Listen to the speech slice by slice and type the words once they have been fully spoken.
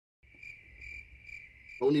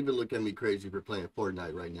Don't even look at me crazy for playing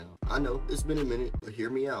Fortnite right now. I know, it's been a minute, but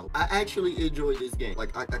hear me out. I actually enjoy this game.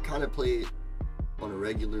 Like, I kind of play it on a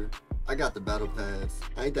regular. I got the battle pass.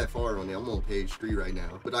 I ain't that far on it. I'm on page 3 right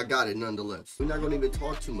now, but I got it nonetheless. We're not gonna even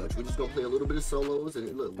talk too much. We're just gonna play a little bit of solos,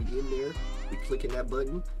 and look, we in there. We clicking that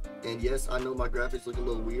button. And yes, I know my graphics look a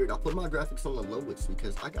little weird. I put my graphics on the lowest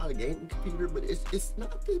because I got a gaming computer, but it's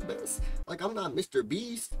not the best. Like, I'm not Mr.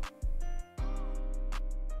 Beast.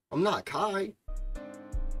 I'm not Kai.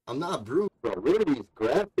 I'm not Bruce. Bro, look at these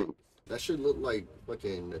graphics. That should look like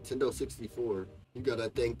fucking Nintendo 64. You gotta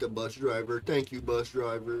thank the bus driver. Thank you, bus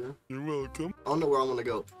driver. You're welcome. I don't know where I want to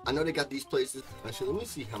go. I know they got these places. Actually, let me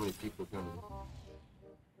see how many people coming.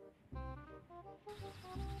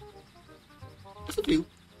 It's a few.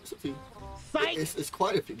 It's a few. It's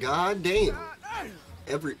quite a few. God damn.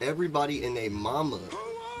 Everybody and their mama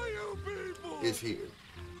is here.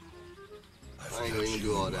 I ain't gonna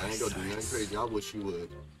do all that. I ain't gonna do nothing crazy. I wish you would.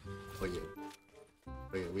 Oh yeah.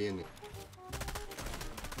 Oh yeah, we in there.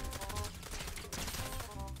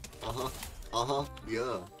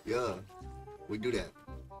 Yeah. We do that.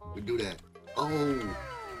 We do that. Oh,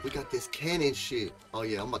 we got this cannon shit. Oh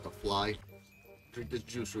yeah, I'm about to fly. Drink this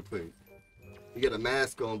juice real quick. You got a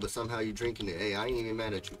mask on, but somehow you drinking it. Hey, I ain't even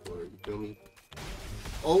mad at you for it. You feel me?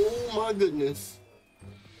 Oh my goodness.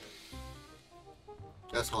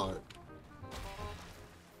 That's hard.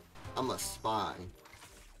 I'm a spy.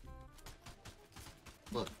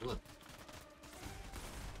 Look.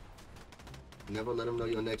 Never let them know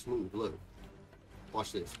your next move. Look.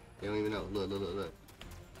 Watch this. They don't even know. Look.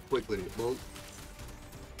 Quick with it. Boom.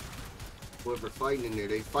 Whoever fighting in there,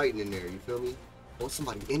 they fighting in there. You feel me? Oh,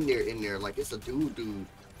 somebody in there. Like it's a dude.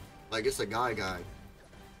 Like it's a guy.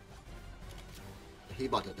 He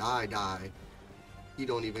about to die. He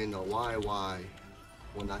don't even know why.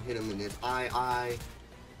 When I hit him in his eye.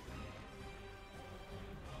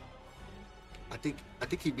 I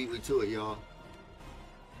think he beat me to it, y'all.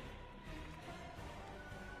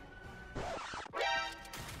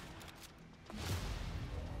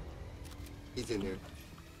 He's in there.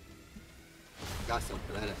 Got something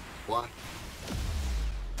for that. Why?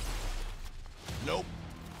 Nope.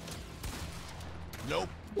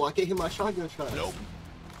 Well, I can't hit my shotgun shot.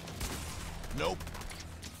 Nope.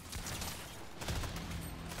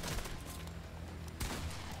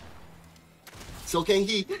 So can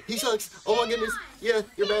he? He sucks. Oh my goodness. Yeah,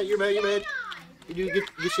 you're bad. You do get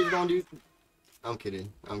shit on, dude. I'm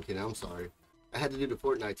kidding. I'm sorry. I had to do the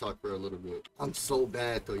Fortnite talk for a little bit. I'm so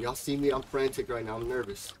bad though. Y'all see me? I'm frantic right now. I'm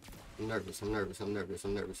nervous. I'm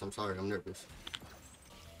sorry. I'm nervous.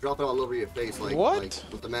 Drop it all over your face like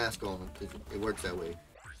with the mask on. It works that way.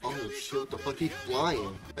 Oh shit, what the fuck? He's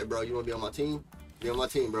flying. Hey bro, you wanna be on my team? Be on my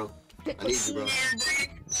team, bro. I need you, bro.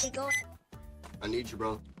 I need you,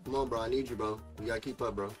 bro. Come on, bro. I need you, bro. You gotta keep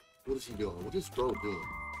up, bro. What is he doing? What is bro doing?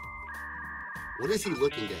 What is he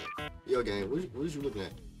looking at? Yo, gang, what is you looking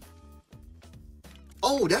at?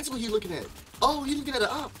 Oh, that's what he's looking at. Oh, he's looking at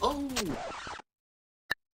the op. Oh.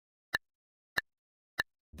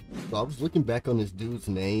 So I was looking back on this dude's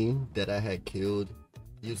name that I had killed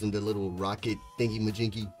using the little rocket thingy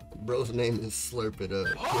majinky. Bro's name is Slurp It Up.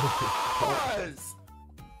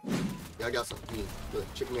 Yeah, I got something.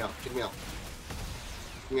 Look, check me out.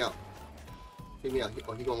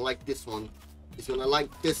 Oh, he gonna like this one. He's gonna like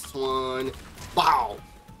this one. Bow.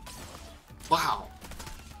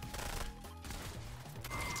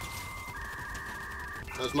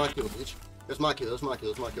 That's my kill, bitch. That's my kill, bro.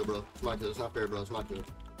 It's my kill. It's not fair, bro. It's my kill.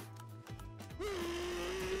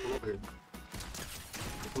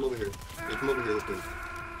 Come over here. Come over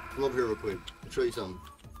here real quick. I'll show you something.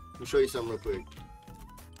 Real quick.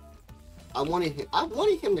 I wanted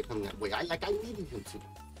him to come that way. I needed him to.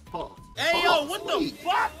 Pause. Hey, yo, what the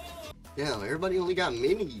fuck? Damn, everybody only got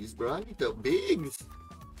minis, bro. I need the bigs.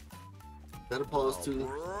 That'll pause too.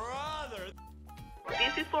 Brother.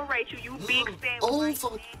 This is for Rachel, you big fat Oh,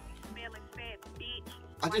 fuck. smelling fat bitch.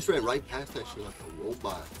 I just ran right past that shit like a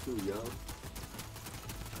robot too, yo.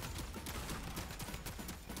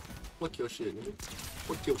 Fuck your shit, nigga.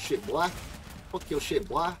 Fuck your shit, boy. Fuck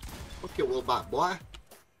your robot, boy.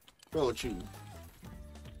 Don't you?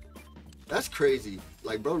 That's crazy.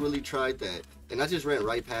 Like, bro really tried that. And I just ran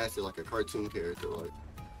right past it like a cartoon character. Like,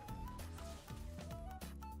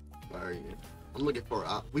 alright, I'm looking for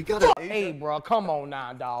we gotta. Hey, bro, come on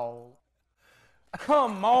now, dog.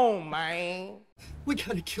 Come on, man. We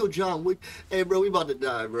gotta kill John Wick. Hey, bro, we about to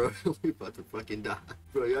die, bro. We about to fucking die.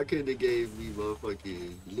 Bro, y'all couldn't have gave me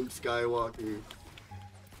motherfucking Luke Skywalker,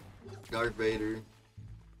 Darth Vader,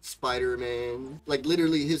 Spider-Man. Like,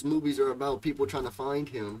 literally, his movies are about people trying to find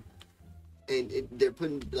him. And they're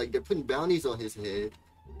putting bounties on his head.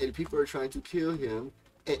 and people are trying to kill him,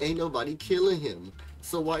 and ain't nobody killing him.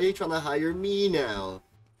 So why are you trying to hire me now?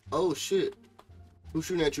 Oh shit. Who's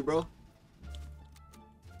shooting at you, bro?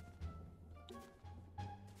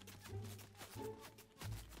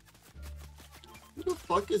 Who the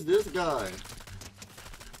fuck is this guy?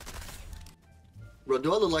 Bro,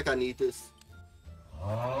 do I look like I need this?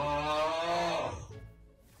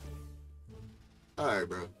 Alright,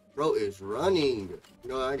 bro. Bro is running. You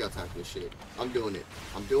know, I ain't got time for this shit. I'm doing it.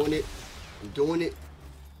 I'm doing it. I'm doing it.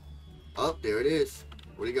 Oh, there it is.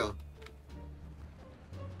 Where'd he go?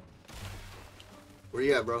 Where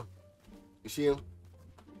you at, bro? You see him?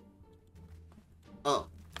 Oh.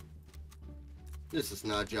 This is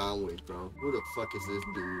not John Wick, bro. Who the fuck is this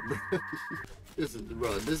dude,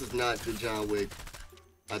 bro? This is not the John Wick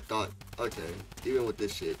I thought. Okay, even with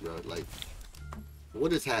this shit, bro, like,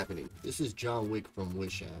 what is happening? This is John Wick from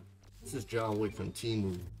Wish app. This is John Wick from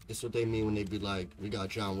Temu. It's what they mean when they be like, we got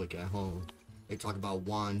John Wick at home. They talk about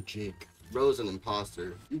Juan Jake. Bro's an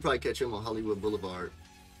imposter. You probably catch him on Hollywood Boulevard.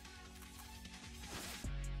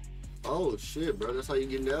 Oh shit, bro, that's how you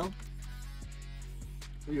getting down?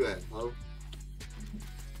 Where you at, ho?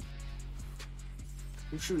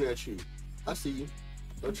 Who's shooting at you? I see you.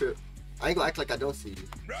 Don't trip. I ain't gonna act like I don't see you.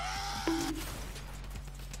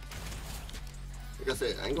 Like I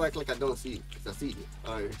said, I ain't gonna act like I don't see you, because I see you.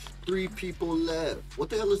 Alright, 3 people left. What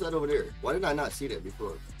the hell is that over there? Why did I not see that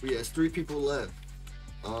before? But yeah, it's 3 people left.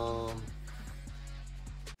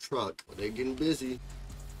 Truck. They getting busy.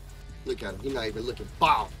 Look at him. He's not even looking.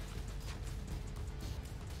 Bow!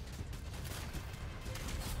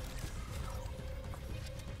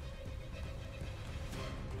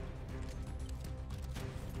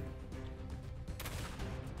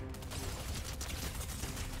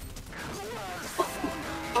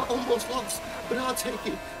 I almost lost, but I'll take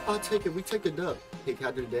it. I'll take it. We take the dub. Hey, can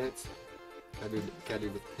I do the dance? Can I do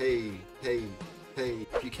the hey.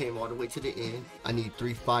 If you came all the way to the end, I need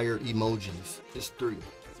 3 fire emojis. Just 3.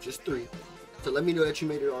 Just 3. So let me know that you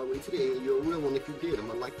made it all the way to the end. You're a real one if you did. I'm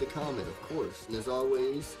gonna like the comment, of course. And as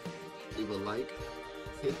always, leave a like,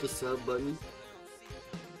 hit the sub button,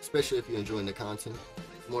 especially if you're enjoying the content.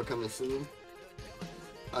 More coming soon.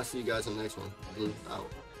 I'll see you guys in the next one. Blue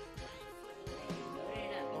out.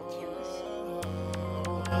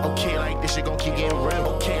 Okay, like this shit gon' keep getting real.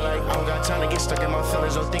 Okay, like I don't got time to get stuck in my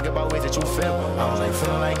feelings or think about ways that you feel. I was like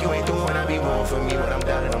feeling like you ain't the one I be wanting for me when I'm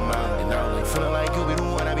down in the mind. And I was like feeling like you be the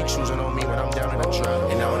one I be choosing on me when I'm down in the trap.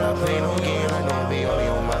 And now when I play no games, I know I be on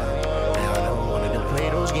your mind. And I never wanted to play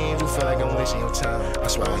those games, you feel like I'm wasting your time. I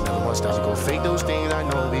swear I never want to stop to go fake those things, I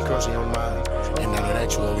know it be crossing your mind. And I know that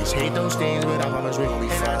you always hate those things, but I promise we gon' be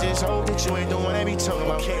fine. And I just hope that you ain't the one that be talking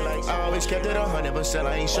about. Okay, like I always kept it 100%,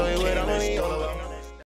 I ain't show you what I'm really on.